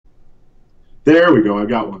There we go. I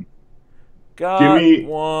got one. Give Got me.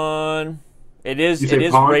 one. It You is say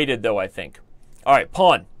pawn. rated though, I think. All right,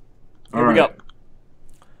 pawn. All Here we go.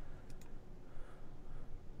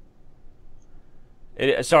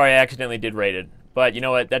 right. Sorry, I accidentally did rated. But you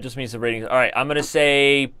know what? That just means the rating. All right, I'm going to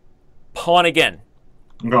say pawn again.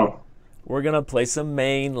 Go. We're going to play some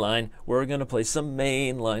main line. We're going to play some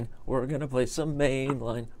main line. We're going to play some main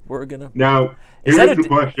line. We're going to. Now, Is here's that the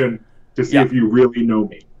question to see Yeah. if you really know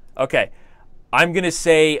me. Okay. I'm going to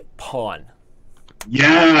say pawn.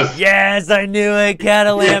 Yes. Yes, I knew it.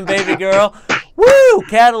 Catalan, baby girl. Woo!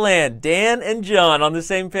 Catalan. Dan and John on the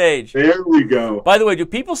same page. There we go. By the way, do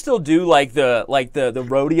people still do like the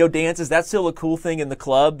rodeo dance? Is that still a cool thing in the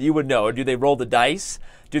club? You would know. Or do they roll the dice?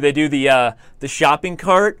 Do they do the shopping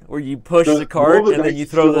cart where you push the cart and then you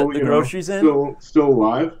throw the groceries in? Still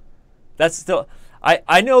alive. That's still.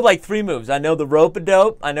 I know like 3 moves. I know the rope a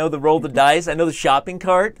dope. I know the roll the dice. I know the shopping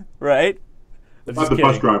cart. Right. I'm Not just the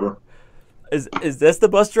kidding. bus driver. Is this the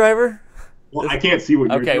bus driver? Well, I can't see what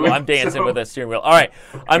you're doing. Okay, well I'm dancing so- with a steering wheel. All right,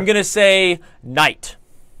 I'm gonna say knight.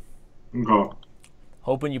 Okay.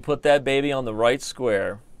 Hoping you put that baby on the right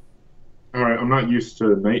square. All right. I'm not used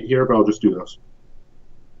to knight here, but I'll just do this.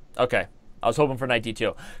 Okay, I was hoping for knight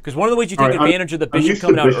d2 because one of the ways you All take right, advantage of the I'm bishop used to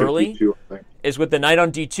coming out bishop early D2, I think. is with the knight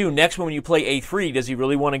on d2. Next, when you play a3, does he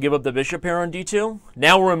really want to give up the bishop pair on d2?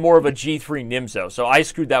 Now we're in more of a g3 nimzo, so I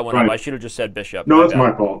screwed that one up. Right. I should have just said bishop. No, that's bad.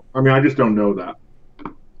 my fault. I mean, I just don't know that.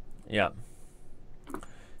 Yeah.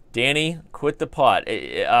 Danny, quit the pot.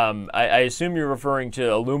 I assume you're referring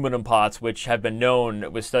to aluminum pots, which have been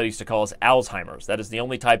known with studies to cause Alzheimer's. That is the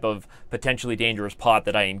only type of potentially dangerous pot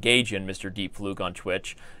that I engage in, Mr. Deep Fluke on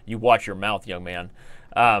Twitch. You watch your mouth, young man.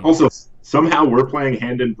 Also, somehow we're playing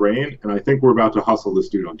hand and brain, and I think we're about to hustle this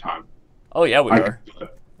dude on time. Oh, yeah, we I are. can do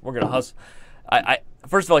it. We're going to hustle.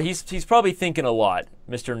 First of all, he's probably thinking a lot,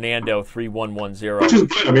 Mr. Nando 3110. Which is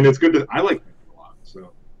good. I mean, it's good to. I like thinking a lot.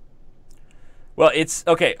 So Well, it's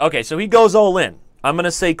okay. Okay, so he goes all in. I'm going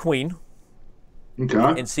to say queen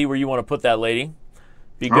okay. and see where you want to put that lady.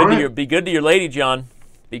 Be All good right. to your lady, John.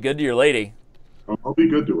 Be good to your lady. I'll be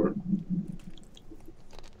good to her.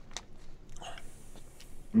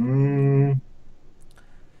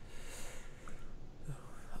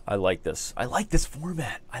 I like this. I like this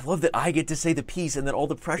format. I love that I get to say the piece and then all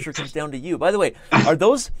the pressure comes down to you. By the way, are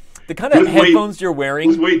those the kind of Just wait. headphones you're wearing?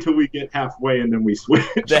 Just wait till we get halfway and then we switch.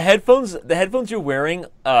 The headphones you're wearing,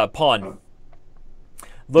 pawn,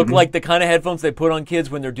 look like the kind of headphones they put on kids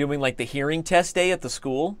when they're doing like the hearing test day at the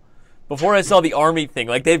school. Before I saw the army thing,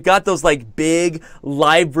 like they've got those like big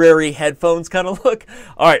library headphones kind of look.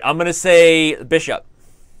 All right, I'm gonna say bishop.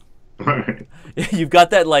 All right. You've got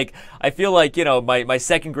that like I feel like my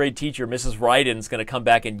second grade teacher, Mrs. Ryden's gonna come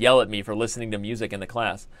back and yell at me for listening to music in the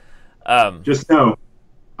class. Just know,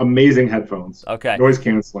 amazing headphones. Okay. Noise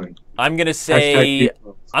canceling. I'm gonna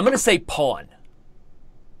Hashtag say pawn.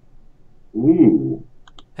 Ooh.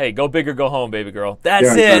 Hey, go big or go home, baby girl. That's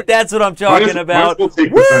Yeah, it. exactly. That's what I'm Might talking as about. well take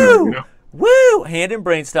the Woo! center, you know? Woo! Hand and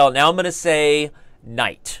brain style. Now I'm gonna say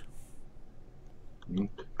knight.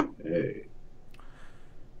 Okay.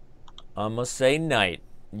 I'm gonna say knight.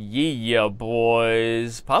 Yeah,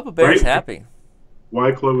 boys. Papa Bear's Right. happy.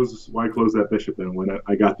 Why close that bishop then when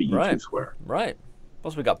I got the E2 Right. square? Right.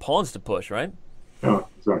 Plus we got pawns to push, right? Yeah,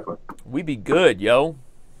 exactly. We be good, yo.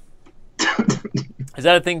 Is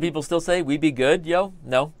that a thing people still say? We be good, yo?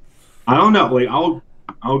 No. I don't know. Like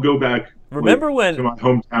I'll go back. Remember like, when- to my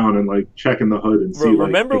hometown and like check in the hood and see. Like,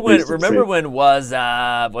 remember if when? they still Remember say- when was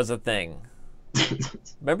a thing?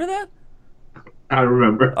 Remember that? I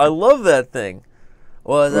remember. I love that thing.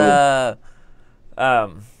 Was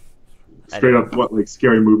Straight up, what, like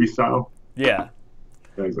scary movie style? yeah.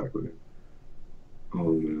 Yeah, exactly.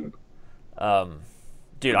 Oh man.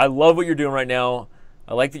 Dude, I love what you're doing right now.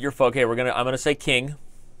 I like that you're okay. I'm gonna say king.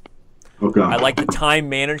 Oh god. I like the time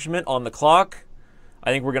management on the clock.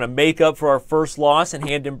 I think we're gonna make up for our first loss in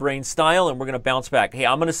hand and brain style, and we're gonna bounce back. Hey,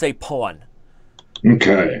 I'm gonna say pawn.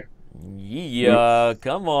 Okay. Yeah,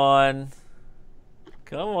 come on.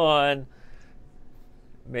 Come on.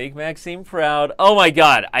 Make Maxime proud. Oh my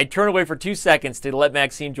god, I turn away for 2 seconds to let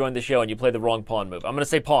Maxime join the show and you play the wrong pawn move. I'm going to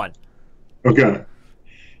say pawn. Okay.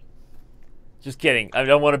 Just kidding. I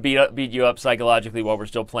don't want to beat you up psychologically while we're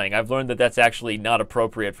still playing. I've learned that that's actually not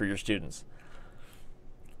appropriate for your students.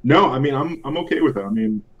 No, I mean I'm okay with that. I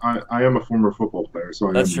mean I am a former football player,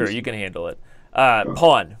 so That's true. You can handle it.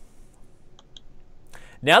 Pawn.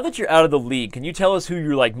 Now that you're out of the league, can you tell us who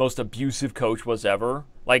your like most abusive coach was ever?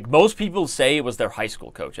 Like most people say it was their high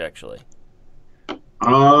school coach, actually.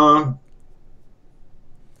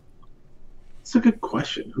 It's a good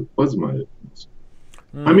question. Who was my?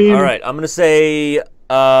 I All mean, right, I'm gonna say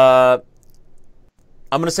pawn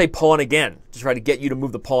again to try to get you to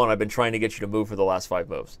move the pawn. I've been trying to get you to move for the last 5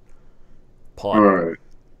 moves. all Pawn. right.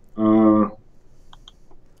 Uh,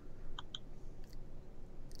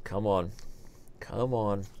 Come on. Come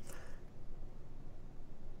on.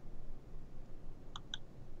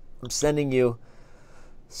 I'm sending you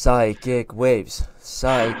psychic waves.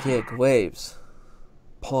 Psychic waves.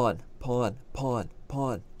 Pawn, pawn, pawn,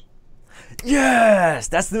 pawn. Yes!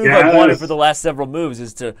 That's the move I've wanted for yes. the last several moves,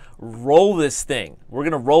 is to roll this thing. We're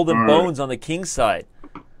going to roll All them right. bones on the king side.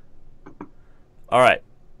 All right.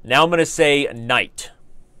 Now I'm going to say knight.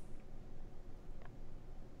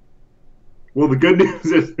 Well, the good news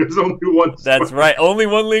is there's only one That's square. right. Only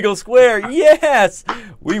one legal square. Yes!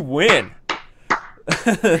 We win.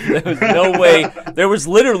 There was no way. There was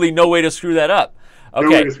literally no way to screw that up. No way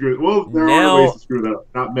Okay. to screw it. Well, there are ways Now, to screw that up.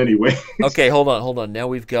 Not many ways. okay, hold on. Now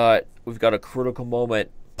we've got a critical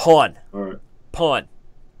moment. Pawn. All right. Pawn.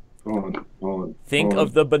 On. Think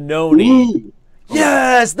of the Benoni. Ooh.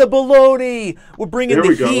 Yes, the bologna. We're bringing There the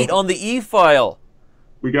we heat go. on the E file.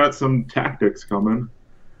 We got some tactics coming.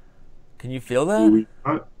 Can you feel Do that? we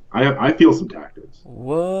not? I feel some tactics.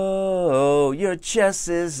 Whoa, your chest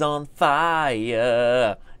is on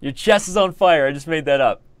fire. Your chest is on fire. I just made that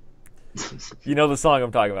up. You know the song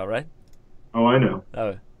I'm talking about, right? Oh, I know.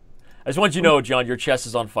 Oh. I just want you to know, John, your chest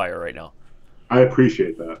is on fire right now. I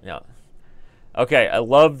appreciate that. Yeah. Okay, I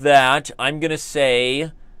love that. I'm going to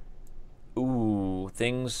say,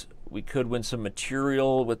 things, we could win some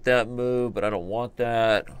material with that move, but I don't want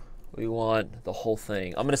that. We want the whole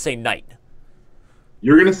thing. I'm going to say knight.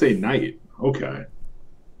 You're gonna say knight. Okay.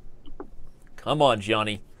 Come on,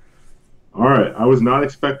 Johnny. All right. I was not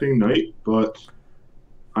expecting knight, but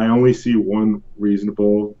I only see one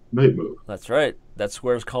reasonable knight move. That's right. That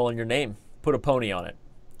square's calling your name. Put a pony on it.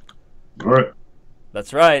 All right.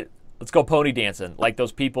 That's right. Let's go pony dancing. Like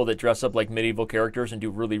those people that dress up like medieval characters and do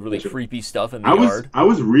really, really creepy stuff in the yard. I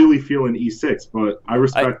was really feeling e6, but I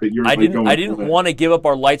respect that you're I like didn't going. I didn't want to give up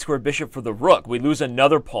our light square bishop for the rook. We lose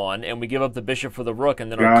another pawn and we give up the bishop for the rook,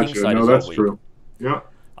 and then our king Gotcha. side No, is that's all weak. true. Yeah.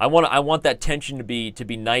 I want that tension to be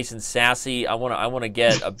nice and sassy. I want to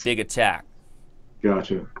get a big attack.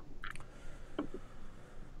 Gotcha.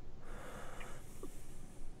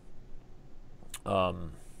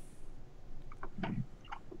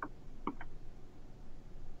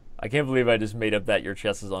 I can't believe I just made up that your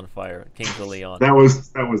chest is on fire. Kings of Leon. That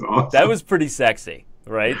was awesome. That was pretty sexy,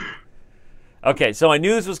 right? Okay, so I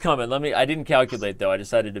knew this was coming. I didn't calculate though. I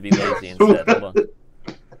decided to be lazy instead. Hold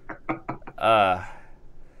on.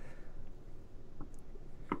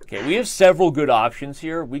 Okay, we have several good options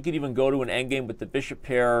here. We could even go to an endgame with the bishop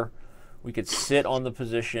pair. We could sit on the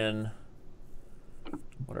position.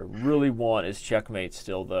 What I really want is checkmate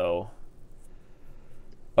still, though.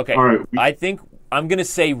 Okay, All right. I think I'm going to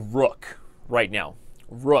say rook right now.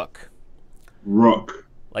 Rook. Rook.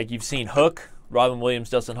 Like you've seen Hook, Robin Williams,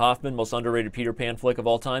 Dustin Hoffman, most underrated Peter Pan flick of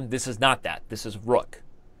all time. This is not that. This is rook.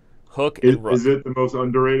 Hook and rook. Is it the most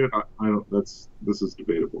underrated? I don't. This is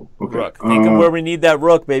debatable. Okay. Rook. Think of where we need that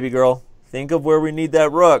rook, baby girl. Think of where we need that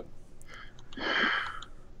rook.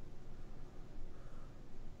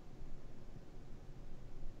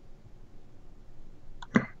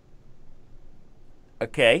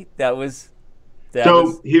 Okay, that was.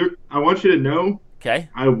 Here, I want you to know. Okay.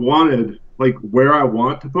 I wanted where I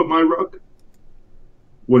want to put my rook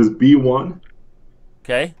was B1,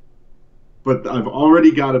 Okay. but I've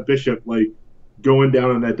already got a bishop going down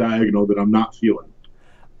on that diagonal that I'm not feeling.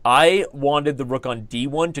 I wanted the rook on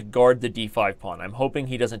D1 to guard the D5 pawn. I'm hoping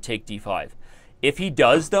he doesn't take D5. If he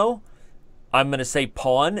does, though, I'm going to say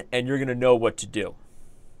pawn, and you're going to know what to do.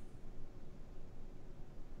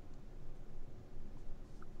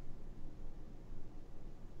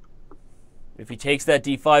 If he takes that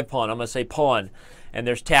D5 pawn, I'm going to say pawn, and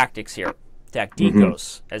there's tactics here.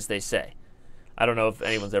 Tacticos, as they say. I don't know if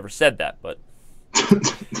anyone's ever said that, but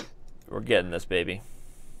we're getting this, baby.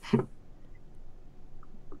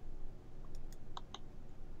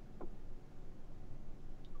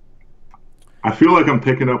 I feel like I'm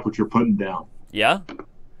picking up what you're putting down. Yeah?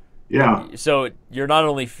 Yeah. So you're not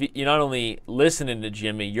only listening to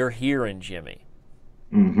Jimmy, you're hearing Jimmy.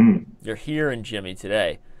 Mm-hmm. You're hearing Jimmy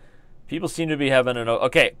today. People seem to be having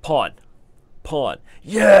okay, pawn. Pawn.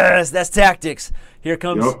 Yes, that's tactics. Here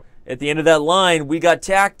comes, at the end of that line, we got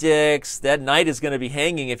tactics. That knight is going to be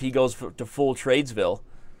hanging if he goes to full Tradesville.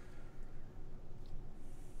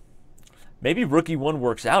 Maybe rook e1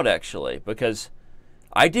 works out, actually, because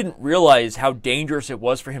I didn't realize how dangerous it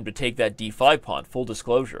was for him to take that d5 pawn, full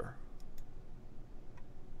disclosure.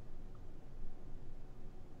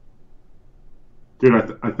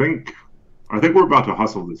 Dude, I think we're about to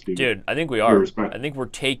hustle this dude. Dude, I think we Your are. respect. I think we're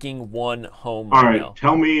taking one home All right right, now.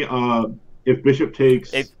 tell me if bishop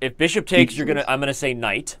takes If bishop takes, pieces. I'm gonna say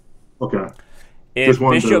knight. Okay, just If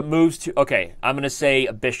wanted bishop to. moves to, okay, I'm gonna say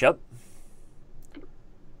bishop.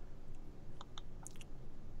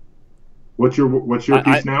 What's your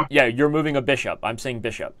piece now? Yeah, you're moving a bishop. I'm saying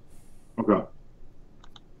bishop. Okay.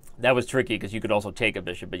 That was tricky because you could also take a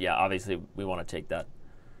bishop, but yeah, obviously we want to take that.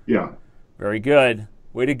 Yeah. Very good.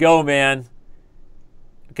 Way to go, man.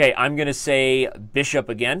 Okay, I'm gonna say bishop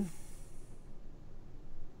again.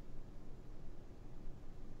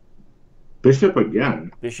 Bishop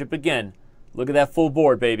again. Bishop again. Look at that full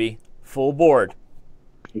board, baby. Full board.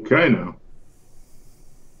 Okay, now.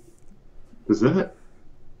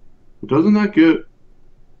 Doesn't that get?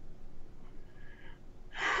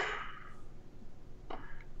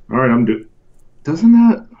 All right, I'm good. Doesn't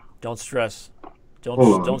that? Don't stress. Hold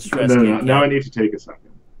on. Don't stress, No, King no, now I Cat. need to take a second.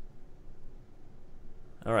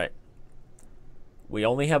 All right. We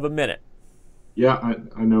only have a minute. Yeah,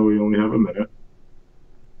 I know we only have a minute.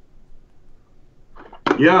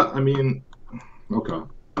 Yeah, I mean, okay.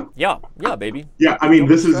 Yeah, yeah, baby. Yeah, I mean, Don't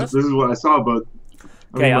be stressed. this is what I saw, but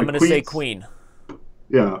I Okay, mean, I'm like gonna say queens. queen.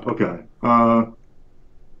 Yeah, okay.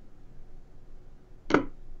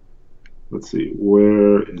 Let's see.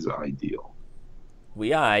 Where is ideal? We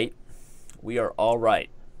aight. We are all right.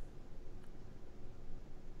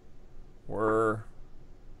 We're.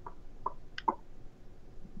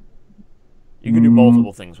 You can do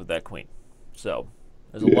multiple things with that queen. So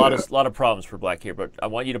there's a Yeah. lot of problems for black here, but I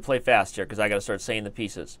want you to play fast here because I got to start saying the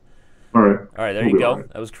pieces. All right. All right, there We'll you be go. all right.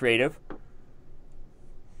 That was creative.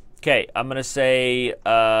 Okay, I'm gonna say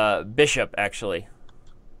bishop actually.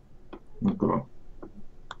 Okay.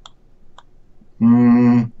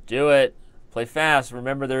 Mm, Do it. Play fast.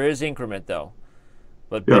 Remember there is increment though.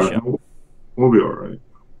 But yeah, bishop. we'll be all right.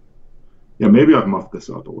 Yeah, maybe I've muffed this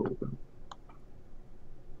up a little bit.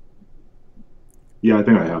 Yeah, I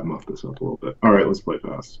think I have muffed this up a little bit. All right, let's play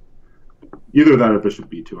fast. Either that or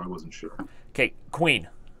bishop b2. I wasn't sure. Okay, queen.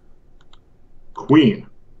 Queen.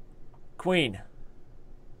 Queen.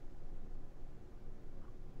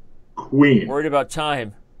 Queen. Worried about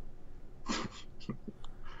time.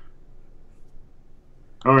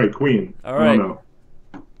 All right, queen. All right. I don't know.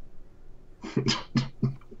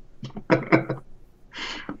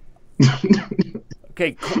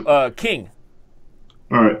 Okay, king.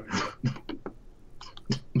 All right.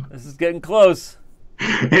 This is getting close.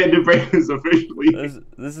 Hand to break is officially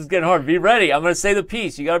This is getting hard. Be ready. I'm going to say the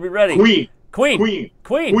piece. You got to be ready. queen. Queen. Queen.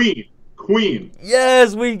 Queen. Queen. Queen.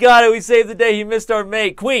 Yes, we got it. We saved the day. He missed our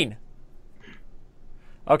mate. Queen.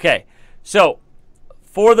 Okay, so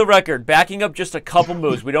for the record, backing up just a couple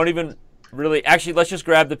moves. We don't even really. Actually, let's just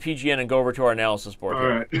grab the PGN and go over to our analysis board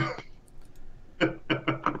here. All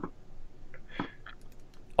right.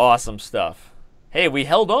 Awesome stuff. Hey, we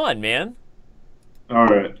held on, man. All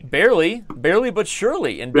right. Barely, but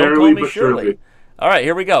surely. And don't Barely, call me but Shirley. surely. All right,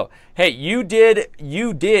 here we go. Hey, you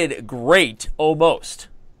did great almost.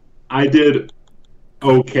 I did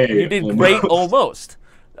okay. You did great almost.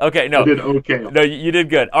 Okay, no. I did okay. No, you did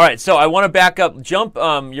good. All right, so I want to back up. Jump.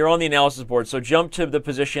 You're on the analysis board, so jump to the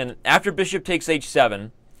position after bishop takes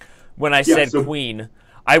h7. When I said queen,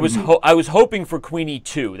 I was I was hoping for queen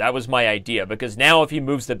e2. That was my idea because now if he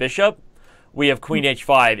moves the bishop, we have queen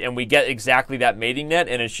h5 and we get exactly that mating net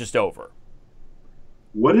and it's just over.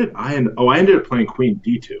 What did I end? Oh, I ended up playing queen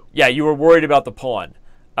d2. Yeah, you were worried about the pawn.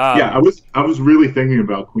 Yeah, I was really thinking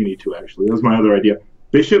about queen e2 actually. That was my other idea.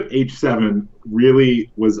 Bishop h7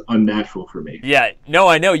 really was unnatural for me. Yeah, no,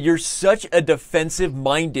 I know. You're such a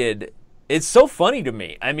defensive-minded. It's so funny to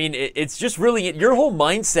me. I mean, it's just really your whole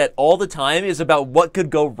mindset all the time is about what could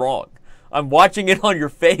go wrong. I'm watching it on your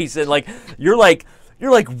face, and you're like,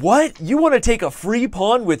 what? You want to take a free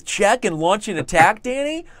pawn with check and launch an attack,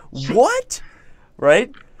 Danny? What?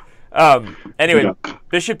 Right? Anyway, Yeah.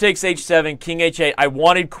 bishop takes h7, king h8. I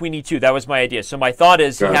wanted queen e2. That was my idea. So my thought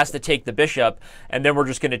is he has to take the bishop, and then we're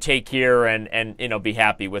just going to take here and be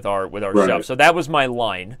happy with our stuff. So that was my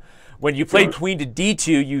line. When you played queen to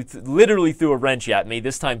d2, you literally threw a wrench at me.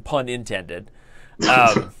 This time, pun intended.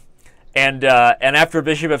 And after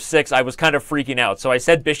bishop f6, I was kind of freaking out. So I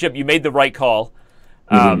said bishop, you made the right call.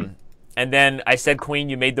 And then I said queen,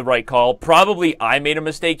 you made the right call. Probably I made a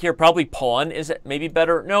mistake here. Probably pawn is maybe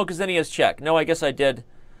better. No, because then he has check. No, I guess I did.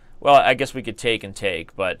 Well, I guess we could take and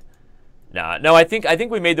take, but nah. No, I think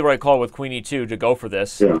we made the right call with queen e2 to go for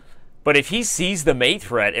this. Yeah. But if he sees the mate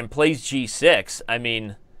threat and plays g6, I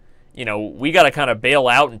mean, we got to kind of bail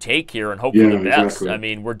out and take here and hope for the best. Exactly. I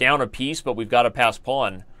mean, we're down a piece, but we've got to pass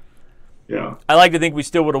pawn. Yeah. I like to think we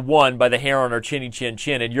still would have won by the hair on our chinny chin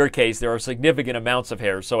chin. In your case, there are significant amounts of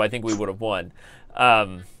hair, so I think we would have won.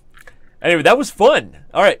 Anyway, that was fun.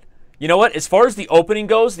 All right. You know what? As far as the opening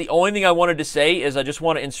goes, the only thing I wanted to say is I just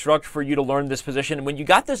want to instruct for you to learn this position. When you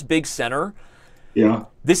got this big center, yeah,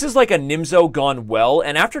 this is like a Nimzo gone well.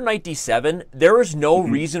 And after knight d7, there is no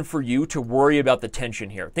reason for you to worry about the tension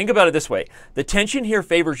here. Think about it this way. The tension here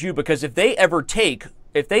favors you because if they ever take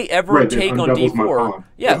on d4,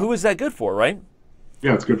 yeah, who is that good for, right?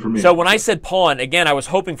 Yeah, it's good for me. So when I said pawn, again, I was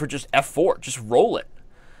hoping for just f4. Just roll it.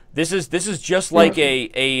 This is just like a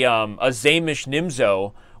Zamish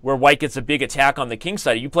Nimzo, where white gets a big attack on the king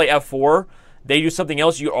side. You play f4, they do something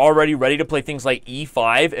else, you're already ready to play things like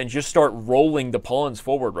e5 and just start rolling the pawns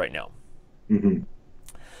forward right now.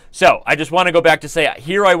 So I just want to go back to say,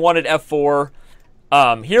 here I wanted f4.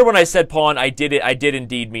 Here when I said pawn, I did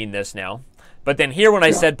indeed mean this now. But then here when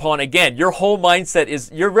I said pawn, again, your whole mindset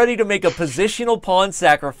is you're ready to make a positional pawn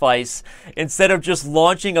sacrifice instead of just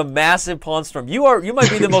launching a massive pawn storm. You might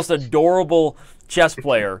be the most adorable chess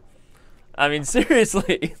player. I mean,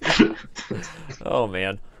 seriously. Oh,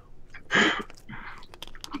 man.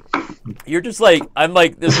 You're just like, I'm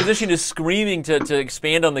like, the position is screaming to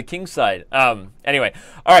expand on the king side. Anyway,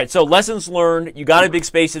 all right, so lessons learned. You got a big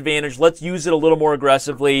space advantage. Let's use it a little more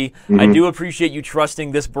aggressively. I do appreciate you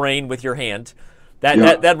trusting this brain with your hand.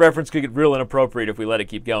 That reference could get real inappropriate if we let it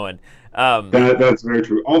keep going. That's very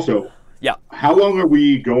true. Also, yeah. How long are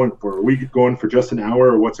we going for? Are we going for just an hour,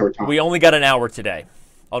 or what's our time? We only got an hour today.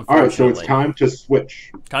 All right, so it's time to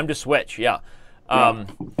switch. Time to switch, yeah. All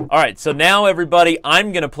right, so now, everybody,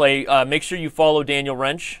 I'm going to play. Make sure you follow Daniel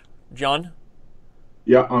Rensch, John.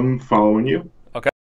 Yeah, I'm following you.